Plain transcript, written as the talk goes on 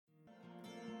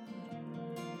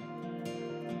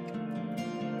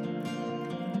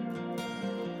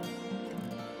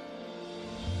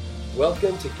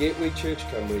Welcome to Gateway Church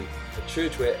Cymru, a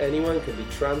church where anyone can be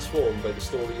transformed by the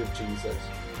story of Jesus.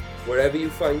 Wherever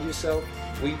you find yourself,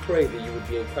 we pray that you would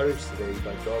be encouraged today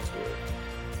by God's word.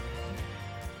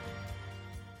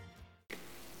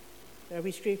 Are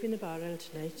we scraping the barrel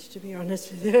tonight, to be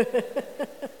honest with you?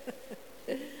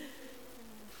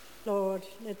 Lord,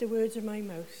 let the words of my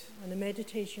mouth and the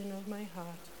meditation of my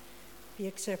heart be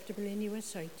acceptable in your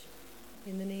sight.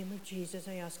 In the name of Jesus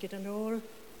I ask it, and all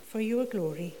for your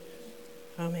glory.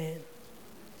 Amen.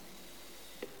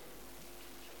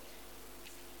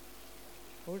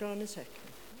 Hold on a second.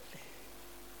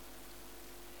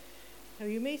 Now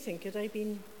you may think that I've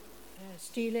been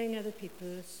stealing other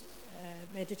people's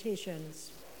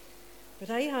meditations, but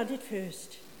I had it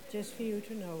first, just for you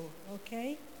to know,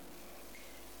 okay?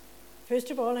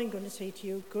 First of all, I'm going to say to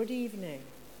you, good evening.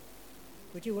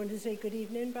 Would you want to say good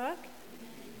evening back?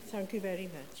 Thank you very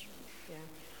much. Yeah.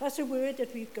 That's a word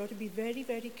that we've got to be very,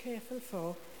 very careful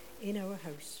for in our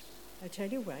house. I'll tell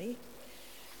you why.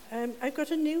 I've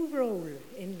got a new role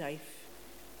in life.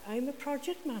 I'm a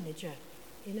project manager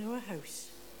in our house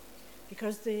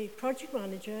because the project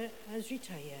manager has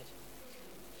retired.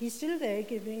 He's still there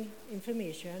giving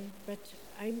information, but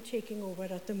I'm taking over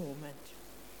at the moment.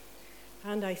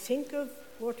 And I think of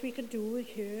what we could do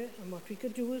here and what we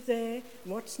could do there,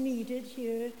 what's needed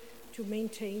here to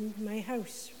maintain my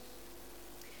house.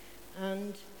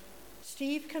 And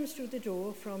Steve comes through the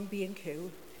door from B&Q,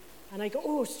 and I go,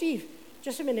 oh, Steve,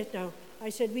 just a minute now. I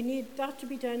said, we need that to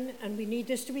be done, and we need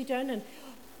this to be done.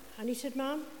 And he said,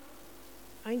 Ma'am,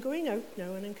 I'm going out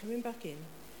now, and I'm coming back in.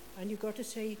 And you've got to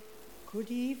say, good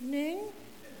evening,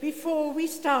 before we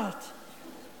start.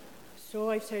 So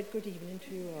I said, good evening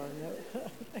to you all.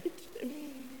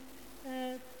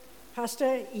 Right.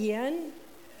 Pastor Ian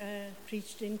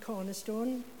preached in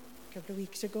Cornerstone a couple of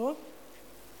weeks ago,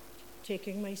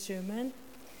 taking my sermon.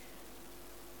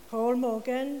 Paul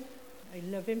Morgan, I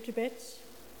love him to bits,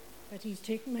 but he's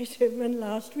taken my sermon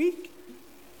last week.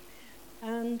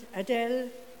 And Adele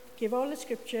gave all the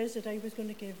scriptures that I was going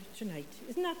to give tonight.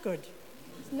 Isn't that good?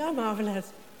 Isn't that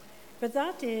marvellous? But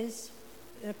that is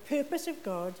the purpose of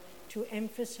God, to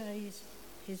emphasize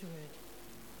his word.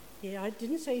 Yeah, I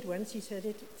didn't say it once, he said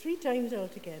it 3 times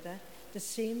altogether, the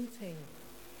same thing.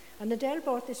 And Adele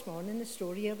brought this morning the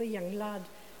story of a young lad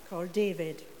called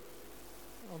David.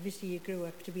 Obviously he grew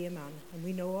up to be a man, and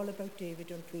we know all about David,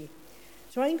 don't we?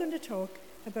 So I'm going to talk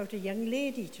about a young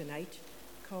lady tonight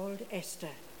called Esther.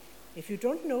 If you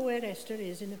don't know where Esther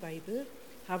is in the Bible,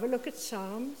 have a look at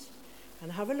Psalms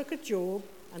and have a look at Job,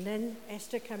 and then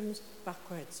Esther comes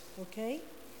backwards, okay?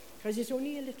 Because it's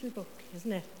only a little book,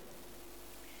 isn't it?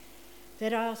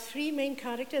 There are 3 main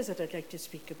characters that I'd like to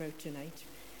speak about tonight.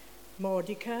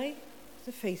 Mordecai,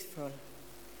 the faithful.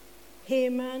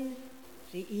 Haman,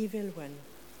 the evil one.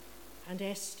 And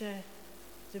Esther,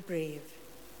 the brave.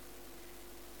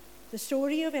 The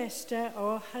story of Esther,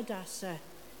 or Hadassah,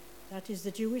 that is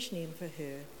the Jewish name for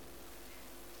her.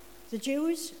 The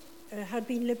Jews had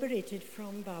been liberated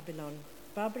from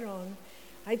Babylon.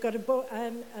 I've got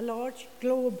a large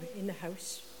globe in the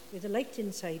house with a light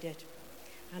inside it.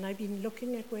 And I've been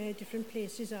looking at where different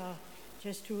places are,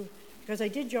 because I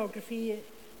did geography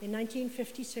in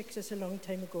 1956, that's a long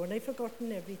time ago, and I've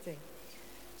forgotten everything.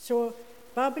 So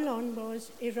Babylon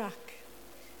was Iraq,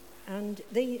 and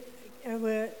they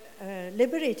were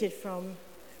liberated from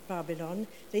Babylon.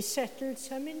 They settled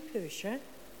some in Persia,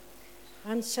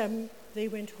 and some they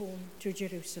went home to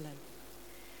Jerusalem.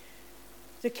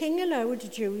 The king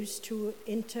allowed Jews to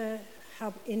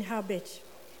inhabit.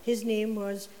 His name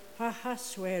was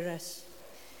Ahasuerus.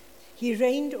 He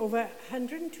reigned over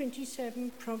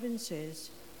 127 provinces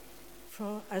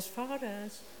as far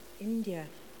as India.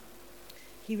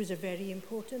 He was a very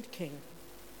important king.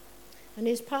 And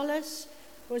his palace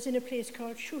was in a place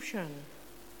called Shushan.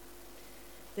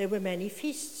 There were many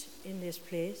feasts in this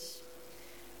place.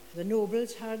 The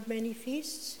nobles had many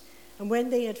feasts, and when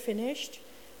they had finished,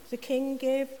 the king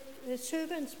gave the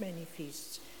servants many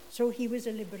feasts. So he was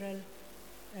a liberal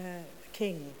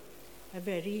king, a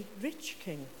very rich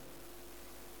king.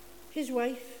 His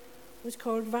wife was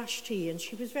called Vashti, and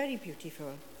she was very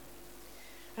beautiful.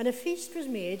 And a feast was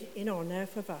made in honor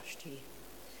for Vashti,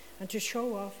 and to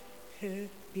show off her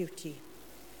beauty.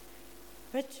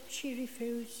 But she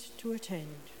refused to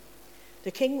attend. The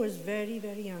king was very,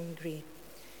 very angry.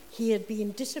 He had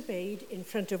been disobeyed in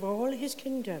front of all his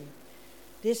kingdom.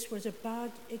 This was a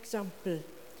bad example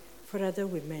for other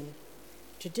women,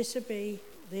 to disobey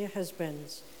their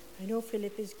husbands. I know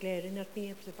Philip is glaring at me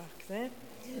up the back there.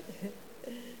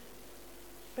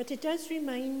 But it does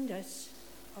remind us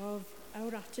of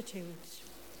our attitudes.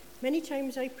 Many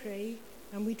times I pray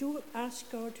And we do ask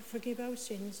God to forgive our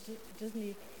sins, doesn't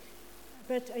he?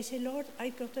 But I say, Lord,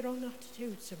 I've got the wrong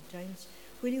attitude sometimes.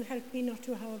 Will you help me not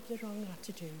to have the wrong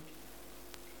attitude?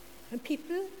 And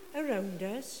people around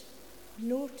us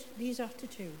note these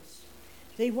attitudes.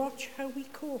 They watch how we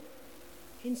cope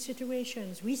in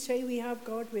situations. We say we have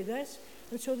God with us,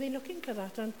 and so they're looking for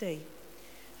that, aren't they?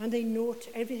 And they note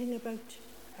everything about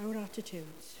our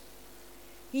attitudes,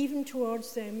 even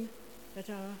towards them that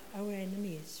are our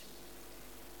enemies.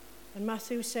 And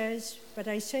Matthew says, "But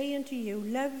I say unto you,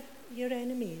 love your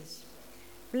enemies,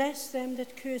 bless them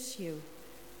that curse you,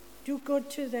 do good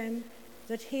to them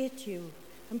that hate you,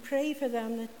 and pray for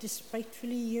them that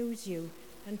despitefully use you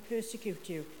and persecute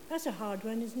you." That's a hard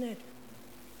one, isn't it?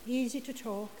 Easy to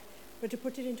talk, but to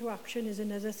put it into action is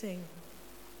another thing.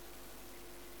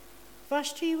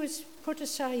 Vashti was put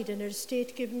aside and her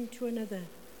estate given to another.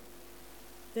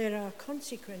 There are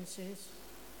consequences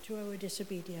to our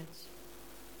disobedience.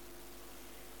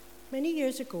 Many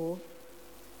years ago,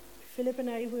 Philip and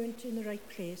I weren't in the right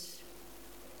place.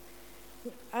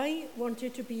 I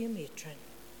wanted to be a matron.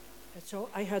 That's all.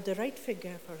 I had the right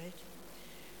figure for it.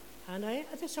 And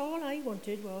that's all I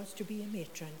wanted, was to be a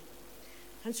matron.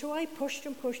 And so I pushed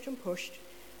and pushed and pushed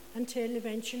until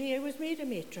eventually I was made a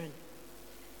matron.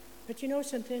 But you know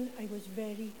something? I was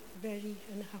very, very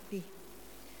unhappy.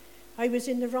 I was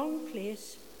in the wrong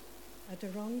place at the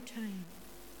wrong time.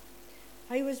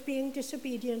 I was being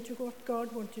disobedient to what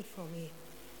God wanted for me.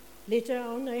 Later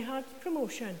on, I had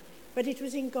promotion, but it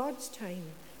was in God's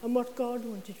time and what God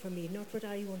wanted for me, not what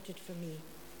I wanted for me.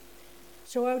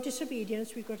 So our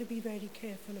disobedience, we've got to be very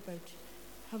careful about,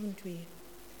 haven't we?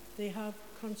 They have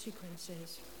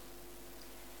consequences.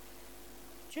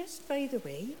 Just by the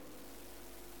way,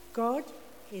 God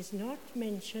is not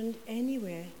mentioned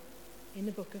anywhere in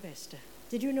the book of Esther.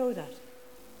 Did you know that?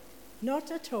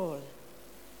 Not at all.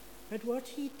 But what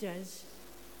he does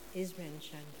is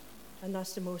mentioned, and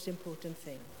that's the most important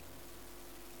thing.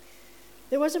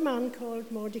 There was a man called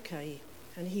Mordecai,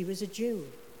 and he was a Jew.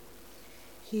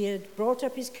 He had brought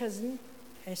up his cousin,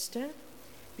 Esther,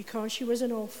 because she was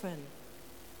an orphan.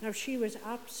 Now, she was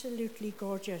absolutely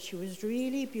gorgeous. She was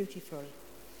really beautiful.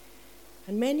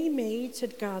 And many maids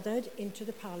had gathered into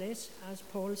the palace, as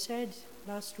Paul said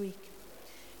last week,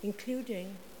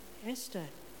 including Esther.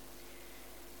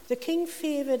 The king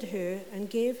favoured her and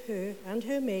gave her and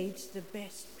her maids the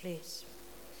best place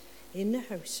in the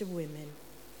house of women.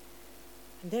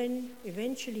 And then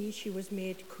eventually she was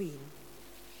made queen.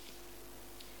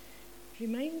 It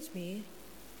reminds me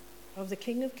of the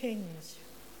King of Kings,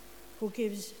 who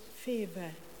gives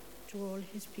favour to all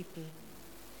his people.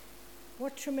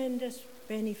 What tremendous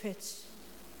benefits.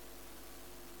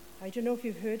 I don't know if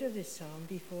you've heard of this psalm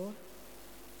before.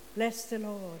 Bless the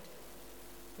Lord,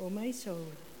 O my soul,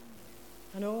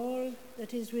 and all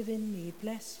that is within me.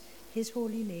 Bless his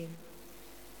holy name.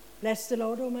 Bless the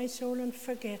Lord, O my soul, and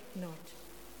forget not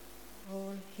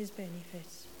all his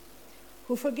benefits.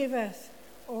 Who forgiveth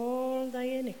all thy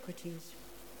iniquities,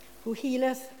 who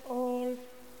healeth all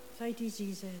thy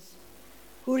diseases,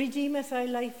 who redeemeth thy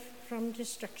life from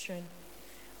destruction,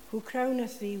 who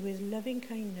crowneth thee with loving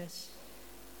kindness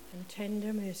and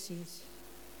tender mercies,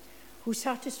 who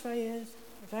satisfieth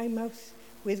thy mouth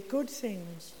with good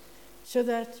things, so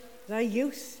that thy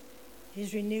youth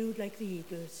is renewed like the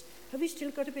eagles. Have you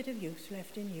still got a bit of youth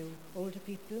left in you, older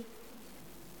people?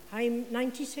 I'm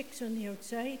 96 on the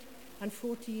outside and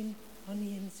 14 on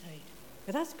the inside.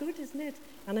 But that's good, isn't it?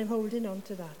 And I'm holding on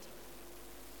to that.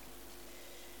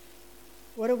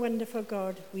 What a wonderful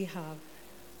God we have.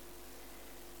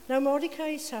 Now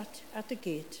Mordecai sat at the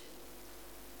gate,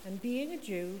 and being a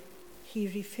Jew, he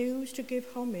refused to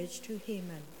give homage to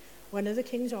Haman, one of the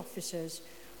king's officers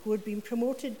who had been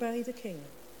promoted by the king.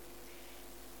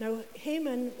 Now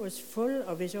Haman was full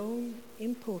of his own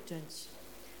importance,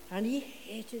 and he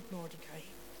hated Mordecai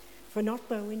for not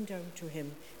bowing down to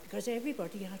him, because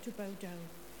everybody had to bow down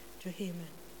to Haman.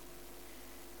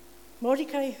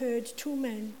 Mordecai heard two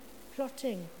men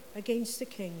plotting against the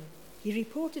king. He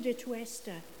reported it to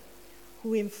Esther,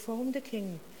 who informed the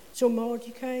king. So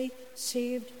Mordecai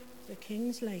saved the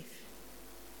king's life.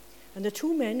 And the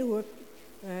two men who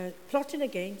were plotting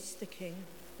against the king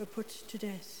were put to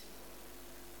death.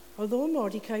 Although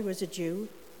Mordecai was a Jew,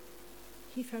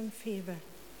 he found favour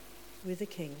with the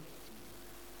king.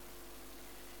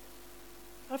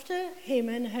 After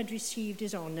Haman had received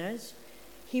his honours,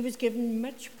 he was given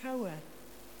much power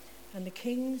and the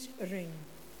king's ring.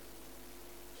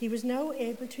 He was now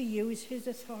able to use his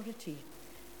authority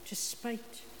to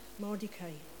spite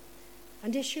Mordecai,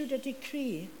 and issued a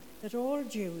decree that all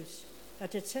Jews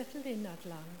that had settled in that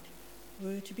land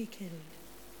were to be killed.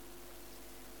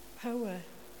 power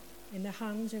in the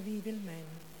hands of evil men.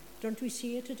 Don't we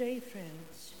see it today,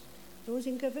 friends? Those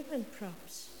in government,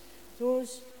 perhaps,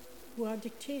 those who are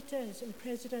dictators and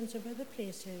presidents of other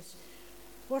places,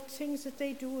 what things that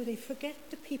they do, they forget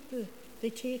the people, they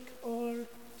take all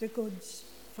the goods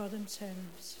for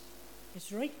themselves.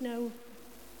 It's right now,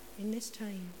 in this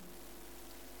time.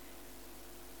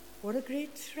 What a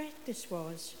great threat this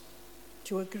was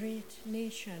to a great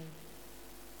nation,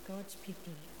 God's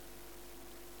people.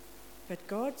 But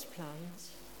God's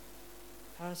plans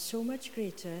are so much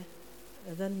greater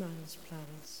than man's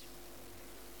plans.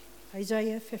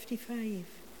 Isaiah 55.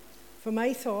 For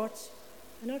my thoughts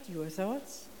are not your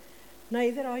thoughts,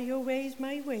 neither are your ways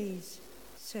my ways,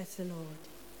 saith the Lord.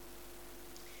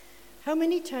 How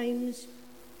many times,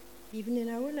 even in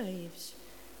our lives,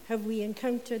 have we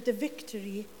encountered the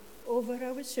victory over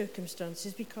our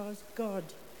circumstances because God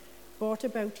brought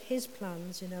about his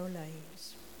plans in our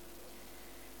lives?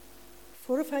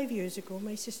 4 or 5 years ago,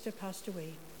 my sister passed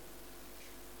away.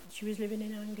 She was living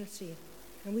in Anglesey,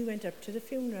 and we went up to the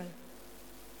funeral.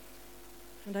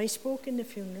 And I spoke in the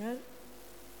funeral,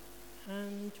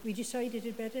 and we decided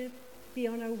it better be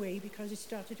on our way because it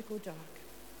started to go dark.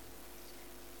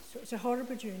 So it's a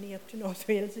horrible journey up to North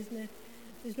Wales, isn't it?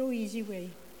 There's no easy way.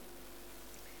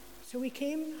 So we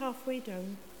came halfway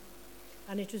down,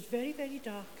 and it was very, very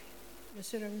dark, the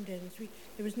surroundings.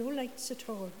 There was no lights at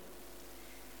all.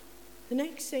 The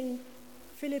next thing,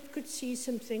 Philip could see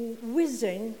something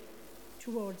whizzing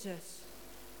towards us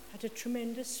at a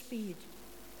tremendous speed.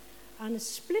 And a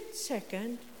split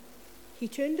second, he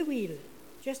turned the wheel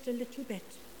just a little bit,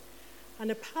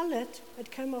 and a pallet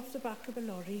had come off the back of a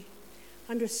lorry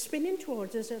and was spinning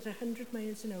towards us at 100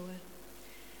 miles an hour.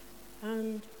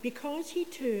 And because he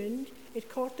turned, it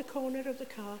caught the corner of the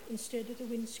car instead of the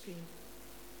windscreen.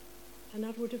 And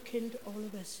that would have killed all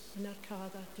of us in that car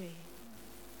that day.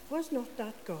 Was not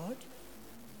that God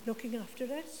looking after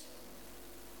us?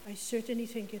 I certainly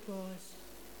think it was.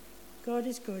 God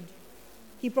is good.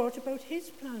 He brought about his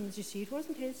plans, you see. It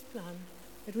wasn't his plan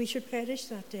that we should perish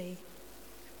that day.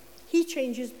 He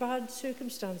changes bad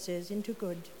circumstances into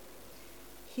good.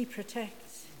 He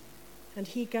protects and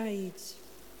he guides.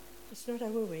 It's not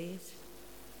our ways,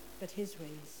 but his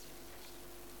ways.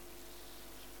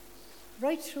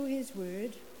 Right through his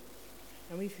word,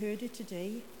 and we've heard it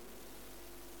today,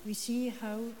 we see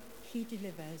how he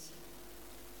delivers.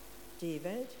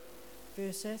 David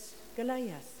versus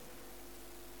Goliath.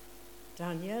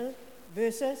 Daniel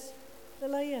versus the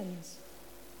lions.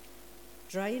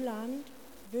 Dry land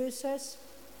versus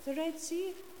the Red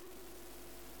Sea.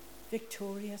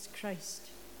 Victorious Christ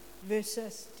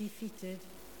versus defeated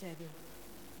devil.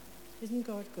 Isn't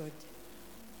God good?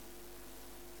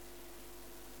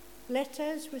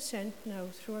 Letters were sent now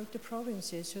throughout the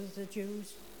provinces so that the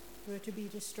Jews were to be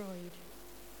destroyed.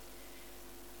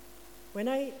 When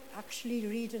I actually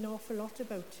read an awful lot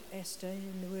about Esther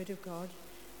in the Word of God,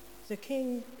 the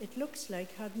king, it looks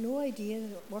like, had no idea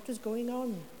what was going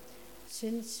on,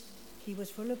 since he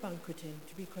was full of banqueting,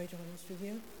 to be quite honest with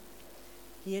you.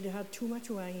 He had had too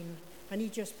much wine, and he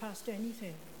just passed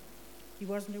anything. He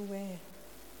wasn't aware.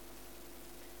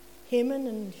 Haman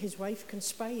and his wife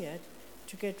conspired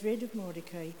to get rid of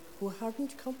Mordecai, who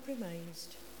hadn't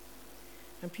compromised,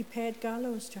 and prepared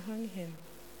gallows to hang him.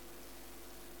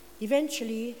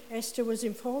 Eventually, Esther was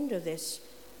informed of this,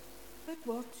 but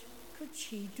what could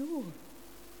she do?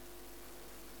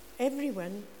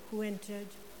 Everyone who entered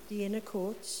the inner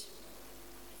courts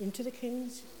into the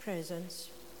king's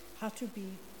presence had to be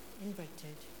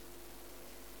invited.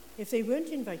 If they weren't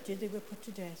invited, they were put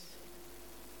to death.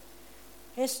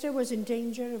 Esther was in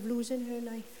danger of losing her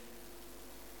life,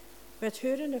 but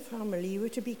her and her family were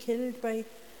to be killed by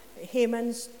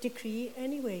Haman's decree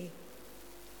anyway,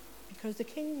 because the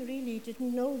king really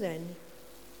didn't know then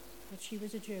that she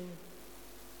was a Jew.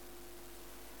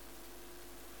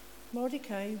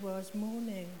 Mordecai was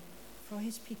mourning for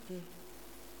his people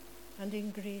and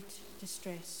in great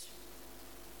distress.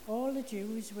 All the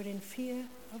Jews were in fear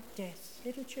of death,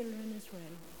 little children as well.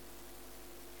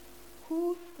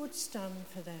 Who would stand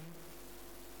for them?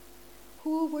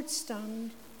 Who would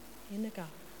stand in the gap?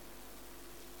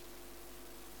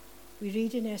 We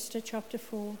read in Esther chapter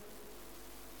 4.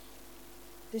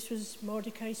 This was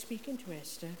Mordecai speaking to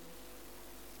Esther.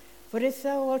 For if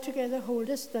thou altogether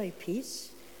holdest thy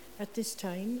peace at this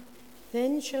time,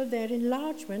 then shall their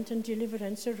enlargement and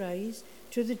deliverance arise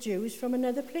to the Jews from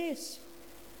another place.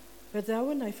 But thou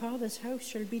and thy father's house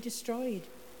shall be destroyed.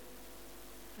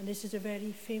 And this is a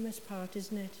very famous part,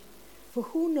 isn't it? For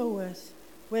who knoweth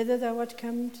whether thou art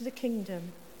come to the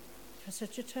kingdom for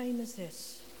such a time as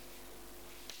this?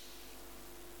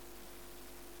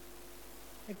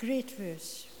 a great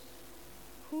verse.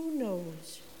 Who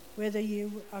knows whether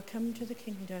you are come to the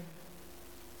kingdom?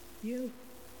 You,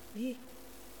 me,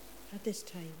 at this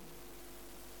time.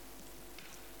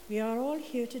 We are all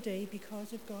here today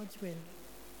because of God's will.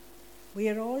 We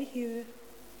are all here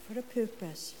for a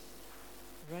purpose,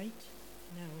 right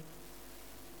now.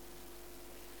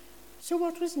 So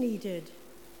what was needed?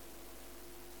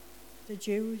 The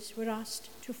Jews were asked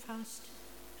to fast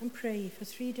and pray for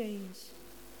 3 days.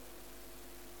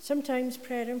 Sometimes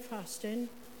prayer and fasting,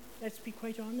 let's be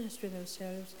quite honest with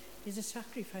ourselves, is a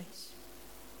sacrifice.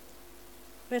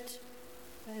 But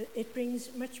it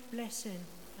brings much blessing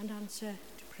and answer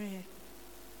to prayer.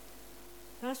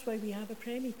 That's why we have a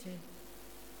prayer meeting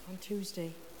on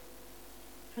Tuesday.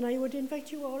 And I would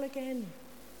invite you all again.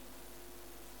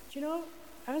 Do you know,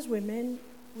 as women,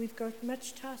 we've got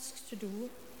much tasks to do,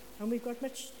 and we've got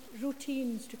much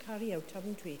routines to carry out,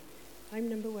 haven't we? I'm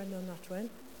number one on that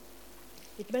one.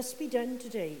 It must be done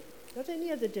today, not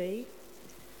any other day.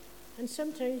 And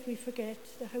sometimes we forget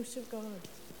the house of God.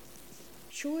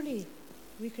 Surely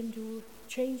we can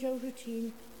change our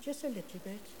routine just a little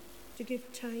bit to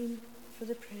give time for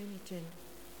the prayer meeting.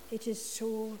 It is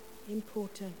so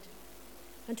important.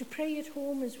 And to pray at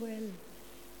home as well.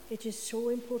 It is so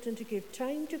important to give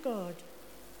time to God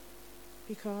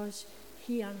because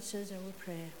He answers our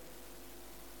prayer.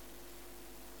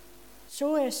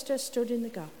 So Esther stood in the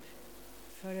gap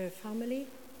for her family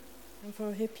and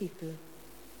for her people.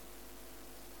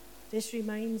 This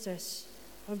reminds us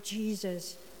of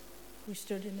Jesus who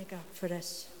stood in the gap for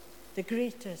us, the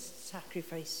greatest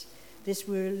sacrifice this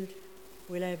world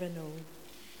will ever know.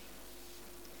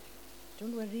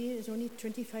 Don't worry, there's only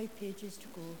 25 pages to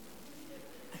go.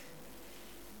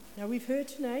 Now we've heard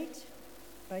tonight,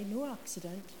 by no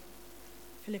accident,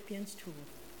 Philippians 2.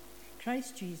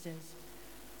 Christ Jesus,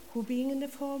 who being in the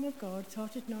form of God,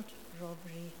 thought it not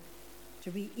robbery to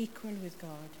be equal with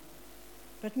God,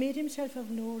 but made himself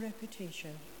of no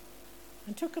reputation,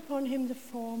 and took upon him the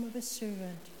form of a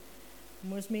servant,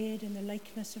 and was made in the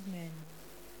likeness of men.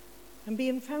 And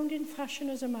being found in fashion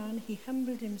as a man, he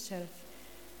humbled himself,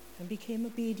 and became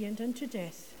obedient unto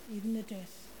death, even the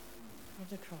death of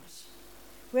the cross.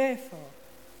 Wherefore,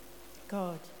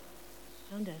 God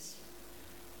and us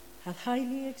hath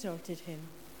highly exalted him,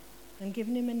 and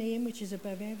given him a name which is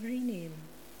above every name,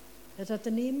 that at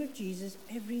the name of Jesus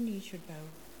every knee should bow,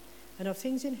 and of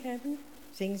things in heaven,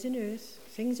 things in earth,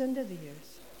 things under the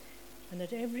earth, and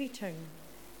that every tongue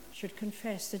should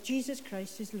confess that Jesus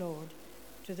Christ is Lord,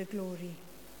 to the glory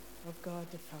of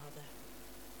God the Father.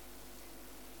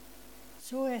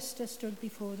 So Esther stood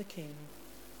before the king,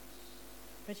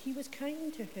 but he was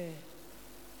kind to her.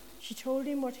 She told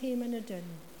him what Haman had done.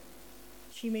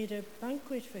 She made a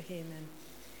banquet for Haman.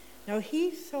 Now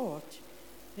he thought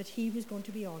that he was going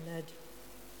to be honored,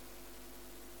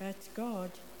 but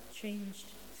God changed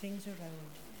things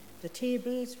around. The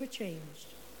tables were changed.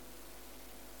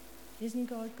 Isn't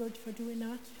God good for doing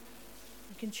that?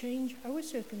 He can change our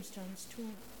circumstance too,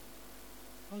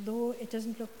 although it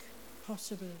doesn't look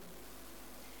possible.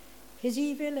 His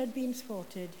evil had been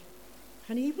thwarted,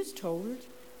 and he was told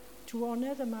to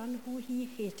honor the man who he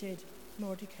hated,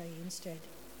 Mordecai, instead.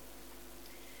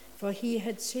 For he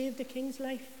had saved the king's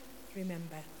life,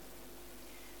 remember.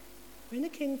 When the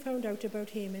king found out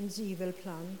about Haman's evil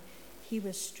plan, he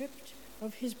was stripped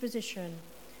of his position,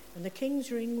 and the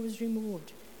king's ring was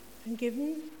removed and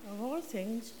given, of all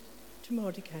things, to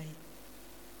Mordecai.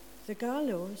 The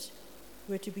gallows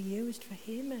were to be used for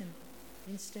Haman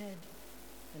instead,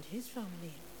 and his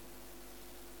family.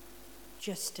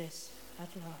 Justice at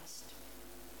last.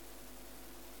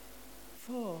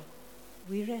 For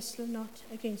we wrestle not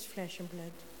against flesh and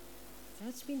blood.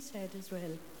 That's been said as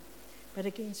well. But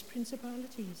against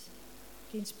principalities,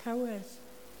 against powers,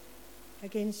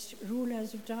 against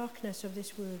rulers of darkness of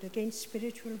this world, against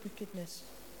spiritual wickedness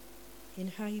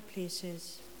in high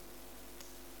places.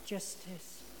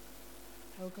 Justice.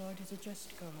 Our God is a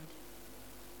just God.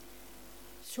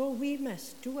 So we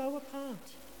must do our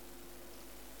part.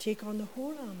 Take on the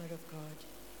whole armour of God.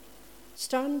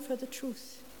 Stand for the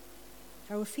truth.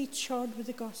 Our feet shod with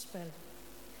the gospel.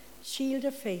 Shield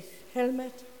of faith.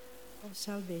 Helmet of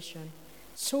salvation.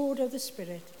 Sword of the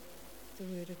Spirit. The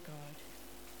word of God.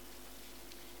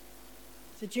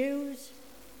 The Jews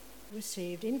were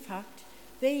saved. In fact,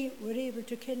 they were able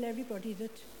to kill everybody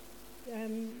that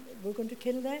were going to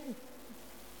kill them.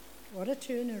 What a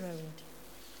turnaround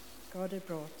God had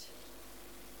brought.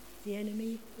 The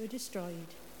enemy were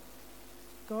destroyed.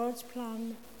 God's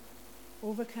plan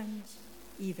overcomes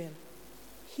evil.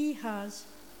 He has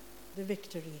the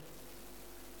victory.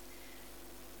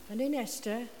 And in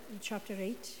Esther, in chapter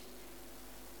 8,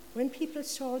 when people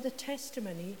saw the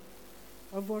testimony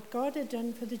of what God had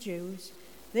done for the Jews,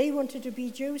 they wanted to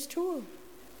be Jews too.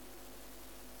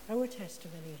 Our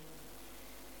testimony.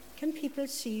 Can people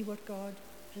see what God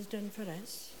has done for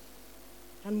us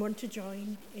and want to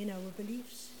join in our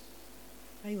beliefs?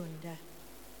 I wonder.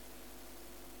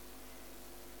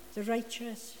 The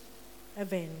righteous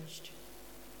avenged.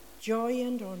 Joy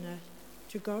and honour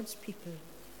to God's people.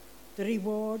 The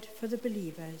reward for the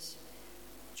believers.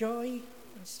 Joy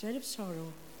instead of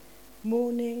sorrow.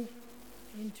 Mourning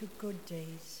into good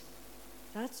days.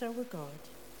 That's our God.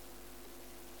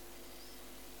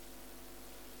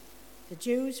 The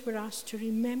Jews were asked to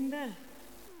remember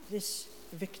this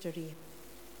victory.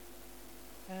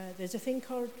 There's a thing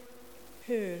called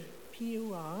Pur,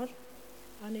 P-U-R,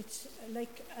 and it's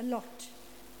like a lot.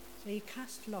 They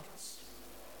cast lots.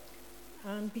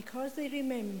 And because they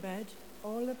remembered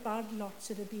all the bad lots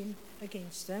that had been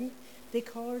against them, they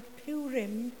called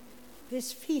Purim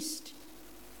this feast,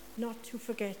 not to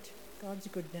forget God's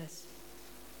goodness.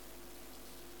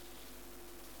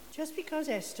 Just because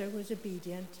Esther was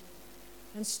obedient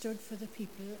and stood for the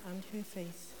people and her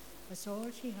faith, that's all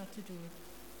she had to do.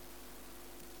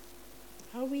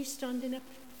 Are we standing up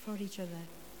for each other?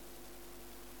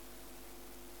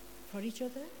 For each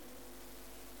other?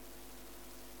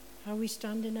 Are we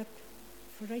standing up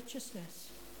for righteousness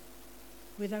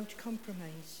without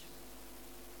compromise?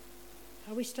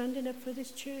 Are we standing up for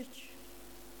this church,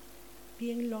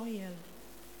 being loyal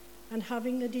and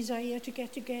having the desire to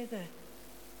get together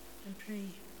and pray?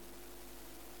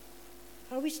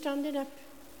 Are we standing up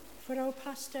for our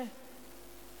pastor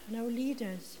and our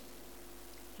leaders?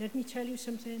 Let me tell you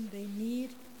something, they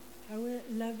need our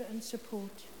love and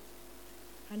support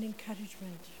and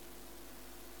encouragement.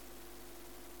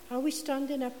 Are we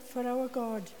standing up for our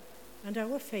God and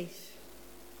our faith,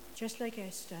 just like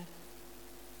Esther,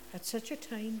 at such a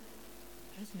time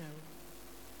as now?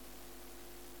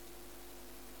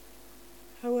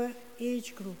 Our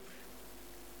age group,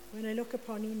 when I look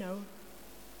upon you now,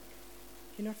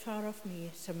 you're not far off me,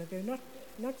 some of you.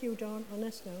 Not you, Dawn,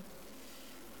 honest now.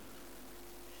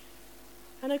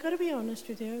 And I've got to be honest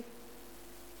with you.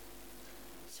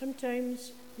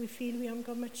 Sometimes we feel we haven't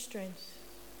got much strength.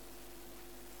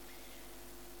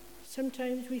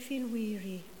 Sometimes we feel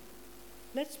weary.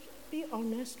 Let's be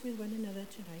honest with one another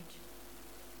tonight.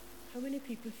 How many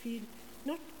people feel,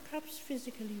 not perhaps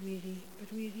physically weary,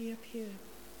 but weary up here,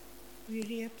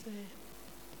 weary up there?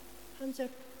 Hands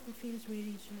up, who feels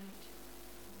weary tonight?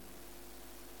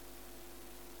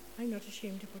 I'm not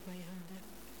ashamed to put my hand up.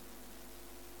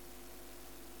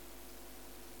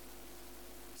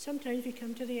 Sometimes we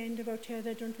come to the end of our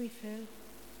tether, don't we, Phil?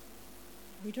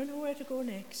 We don't know where to go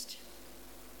next.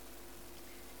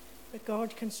 But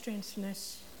God can strengthen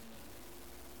us.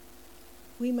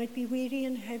 We might be weary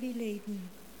and heavy laden.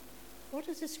 What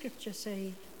does the scripture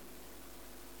say?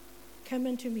 Come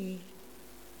unto me,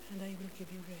 and I will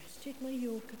give you rest. Take my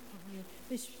yoke upon you.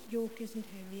 This yoke isn't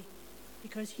heavy,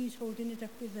 because he's holding it up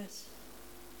with us.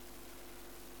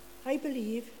 I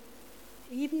believe,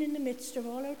 even in the midst of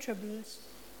all our troubles,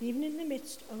 even in the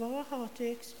midst of our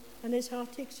heartaches, and there's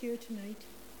heartaches here tonight,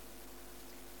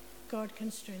 God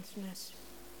can strengthen us.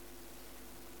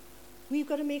 We've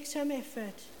got to make some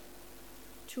effort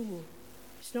too.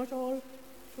 It's not all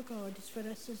for God, it's for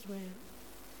us as well.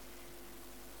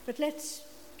 But let's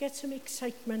get some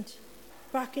excitement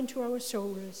back into our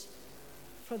souls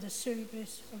for the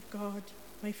service of God,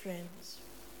 my friends.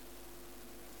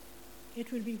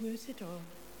 It will be worth it all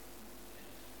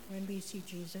when we see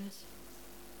Jesus.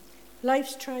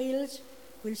 Life's trials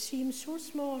will seem so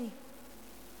small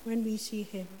when we see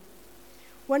him.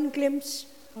 One glimpse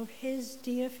of his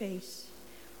dear face,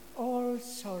 all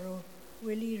sorrow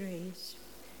will erase.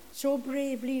 So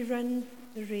bravely run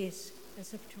the race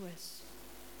that's up to us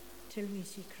till we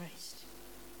see Christ.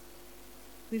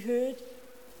 We've heard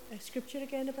a scripture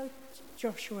again about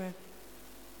Joshua.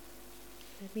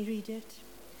 Let me read it.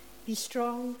 Be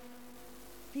strong.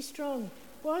 Be strong.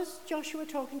 Was Joshua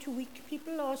talking to weak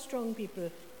people or strong people?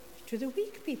 To the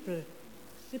weak people,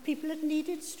 the people that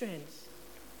needed strength.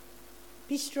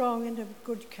 Be strong and of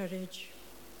good courage.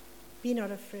 Be not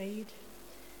afraid,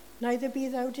 neither be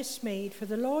thou dismayed, for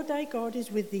the Lord thy God is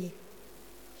with thee.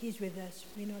 He is with us,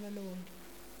 we're not alone.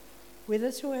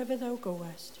 Whithersoever thou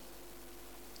goest.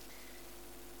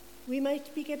 We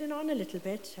might be getting on a little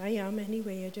bit. I am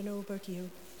anyway, I don't know about you.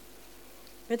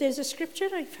 But there's a scripture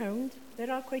I found, there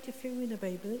are quite a few in the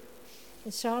Bible,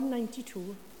 in Psalm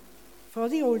 92, for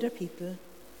the older people.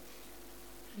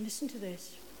 And listen to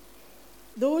this.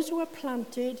 Those who are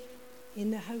planted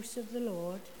in the house of the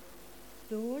Lord,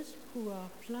 those who are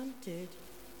planted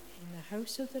in the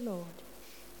house of the Lord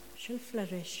shall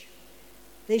flourish.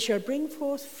 They shall bring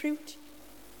forth fruit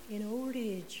in old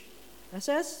age. That's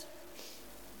us.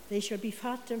 They shall be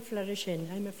fat and flourishing.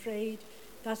 I'm afraid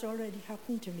that's already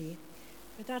happened to me.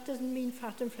 But that doesn't mean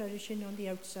fat and flourishing on the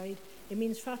outside. It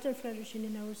means fat and flourishing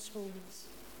in our souls.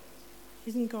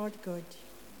 Isn't God good?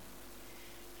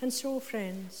 And so,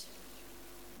 friends,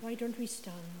 why don't we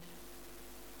stand?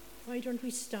 Why don't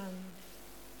we stand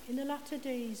in the latter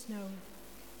days now,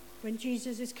 when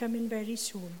Jesus is coming very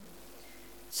soon?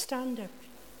 Stand up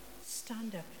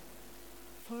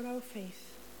for our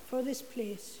faith, for this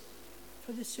place,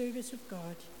 for the service of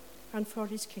God, and for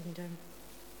his kingdom.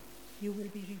 You will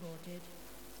be rewarded.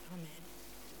 Amen.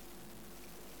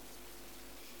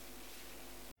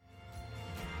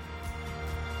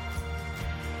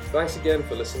 Thanks again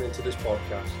for listening to this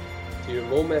podcast. To hear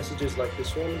more messages like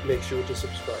this one, make sure to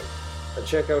subscribe and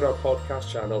check out our podcast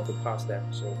channel for past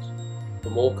episodes. For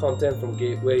more content from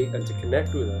Gateway and to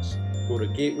connect with us, go to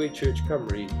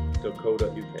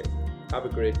gatewaychurchcymru.co.uk. Have a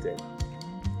great day.